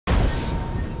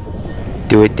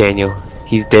Do it, Daniel.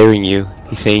 He's daring you.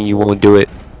 He's saying you won't do it.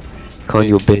 Calling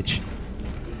you a bitch.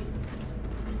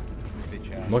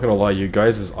 I'm not gonna lie, you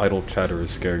guys' idle chatter is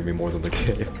scaring me more than the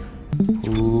game.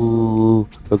 Ooh,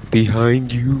 look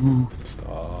behind you.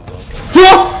 Stop.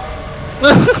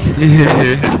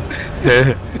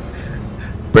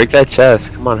 Break that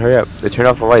chest. Come on, hurry up. They turned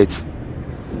off the lights.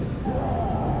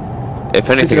 If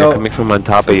anything, they're coming from on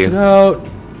top of you.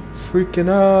 Freaking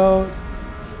out.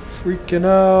 Freaking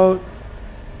out.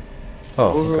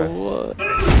 Oh, okay.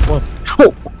 What?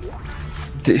 Oh!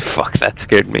 Fuck, that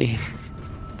scared me.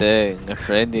 Dang,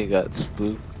 Randy got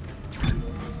spooked.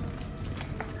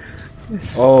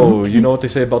 Oh, you know what they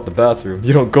say about the bathroom.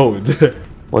 You don't go in there.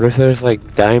 What if there's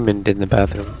like diamond in the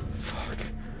bathroom?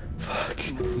 Fuck.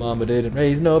 Mama didn't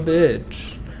raise no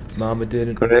bitch. Mama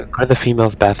didn't. Go to the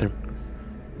female's bathroom.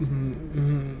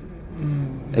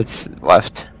 It's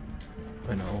left.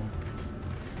 I know.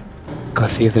 Go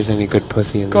see if there's any good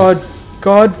pussy in God. there.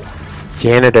 God.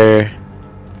 Janitor.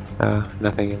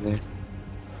 Nothing in there.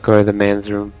 Go to the man's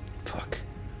room. Fuck.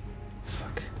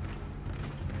 Fuck.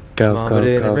 Go, Mama go,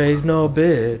 didn't go. raise no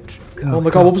bitch. Go, Oh my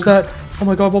go, god, what was go. that? Oh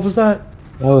my god, what was that?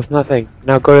 Oh, it's nothing.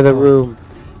 Now go to the room.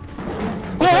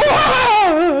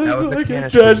 I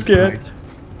can't trash can.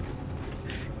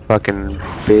 Fucking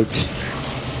bitch.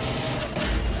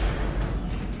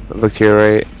 Look to your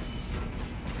right.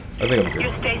 I think I'm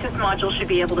Your good. stasis module should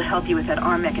be able to help you with that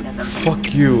arm mechanism.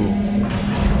 Fuck you.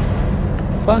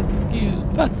 Fuck you,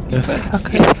 fuck you,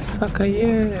 fuck you. Fuck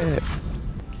yeah.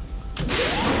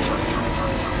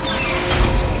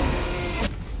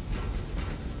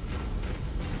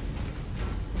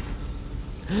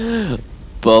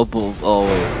 Bubble, oh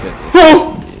wait, goodness.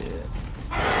 Oh!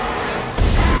 Yeah.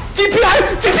 DPI!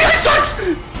 DPI sucks!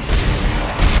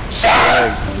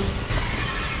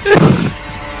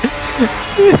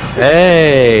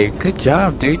 Hey, good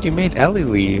job, dude. You made Ellie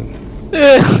leave.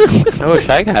 I wish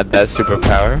I had that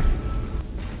superpower.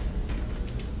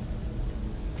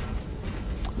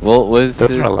 What was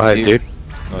Those it? are alive, You- dude.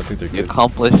 No, I think they're You good.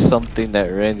 accomplished something that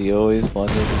Randy always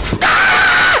wanted. Look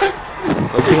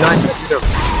behind you. Shoot him.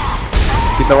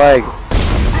 Shoot the legs.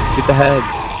 Shoot the head.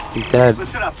 He's dead.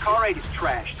 Listen up, car 8 is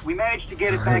trashed. We managed to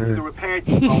get it back to the repair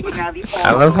depot, but now the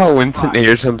I love how Winston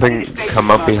hears something come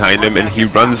up behind him and he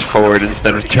runs forward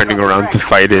instead of turning around to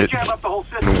fight it. Jam up the whole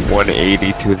system. And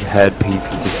 180 to his head piece.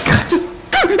 He just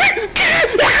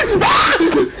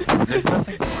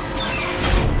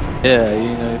Yeah, you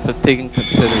know, it's a taking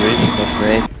consideration of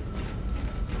Randy.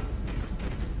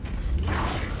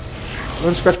 I'm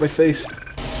gonna scratch my face.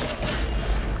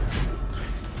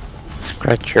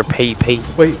 scratch your pee.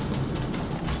 Wait.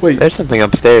 Wait. There's something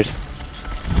upstairs.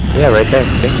 Yeah, right there.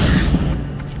 See?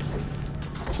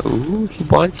 Ooh, he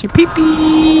wants your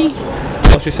pee-pee.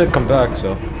 Well, she said come back,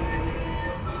 so.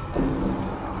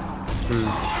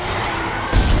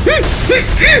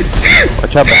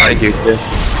 Watch out behind you, too.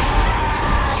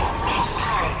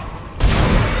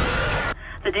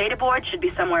 The data board should be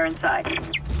somewhere inside.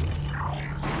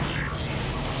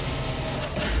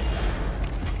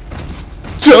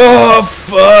 Oh,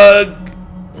 fuck!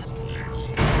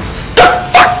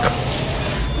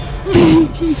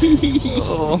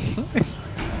 Oh.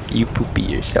 You poopy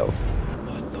yourself.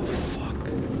 What the fuck?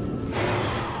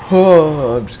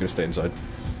 Oh, I'm just gonna stay inside.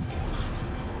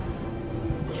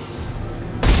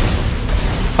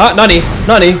 Ah, Nani!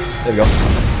 Nani! There we go.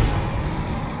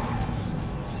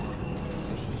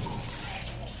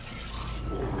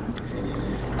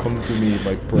 Come to me,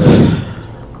 my friend.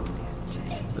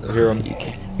 I hear him. You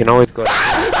can always go.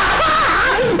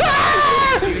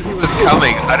 He was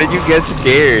coming. How did you get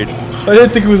scared? I didn't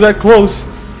think it was that close.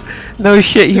 No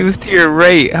shit, he was to your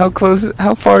right. How close?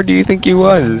 How far do you think he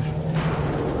was?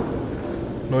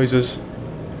 Noises.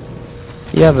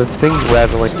 Yeah, the thing's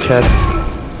rattling chest.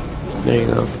 There you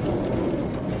go.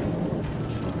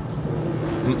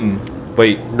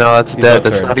 Wait. No, that's He's dead. not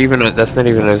That's turned. not even a. That's not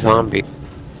even a zombie.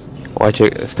 Watch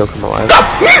it still come alive.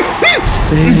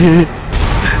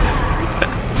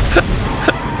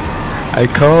 I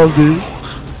called it.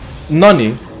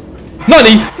 Nani?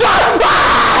 Nani!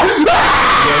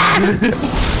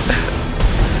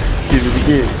 Get it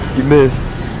again. You missed.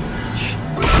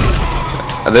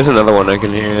 There's another one. I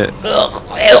can hear it.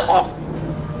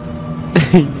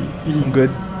 I'm good.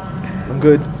 I'm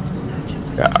good.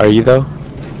 Are you though?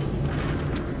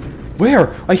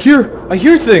 Where? I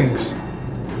hear things!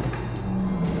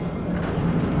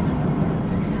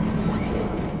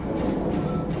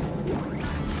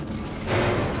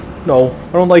 No,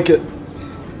 I don't like it.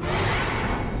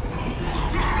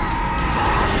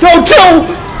 No, kill!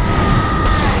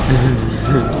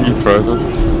 You frozen?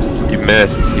 You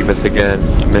missed. You missed again.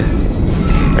 You missed.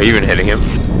 Are you even hitting him?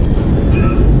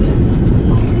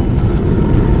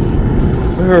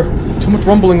 There. Too much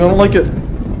rumbling. I don't like it.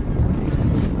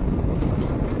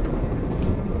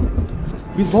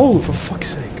 Reload, for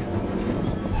fuck's sake.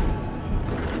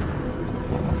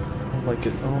 I don't like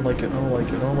it. I don't like it. I don't like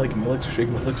it. I don't like it. My legs are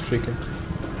shaking. My legs are shaking.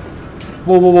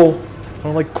 Whoa, whoa, whoa. I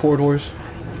don't like corridors.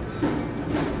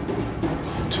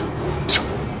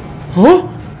 Huh?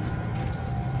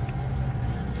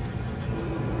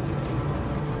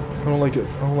 I don't like it.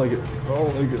 I don't like it. I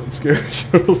don't like it. I'm scared.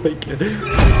 I don't like it.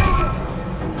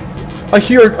 I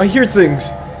hear things.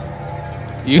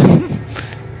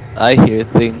 I hear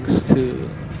things too.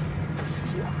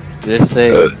 They're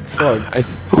saying, Fuck.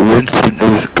 Winston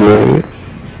is good.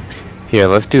 Here,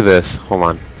 let's do this. Hold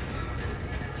on.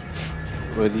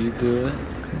 what are you doing?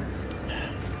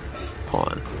 Hold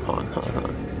on. Hold on. Hold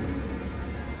on.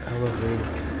 Elevator.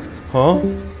 Huh?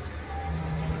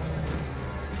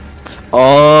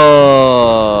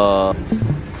 Oh.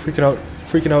 Freaking out.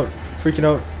 Freaking out. Freaking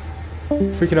out.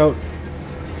 Freaking out.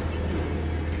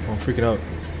 Oh, I'm freaking out.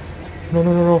 No,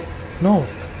 no, no, no. No.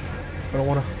 I don't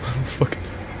wanna. Fucking.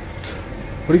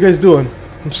 What are you guys doing?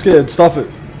 I'm scared. Stop it.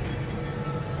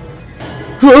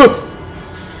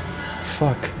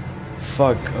 Fuck.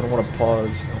 Fuck. I don't wanna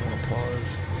pause. I don't wanna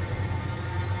pause.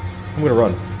 I'm gonna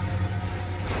run.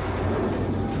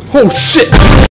 Oh shit!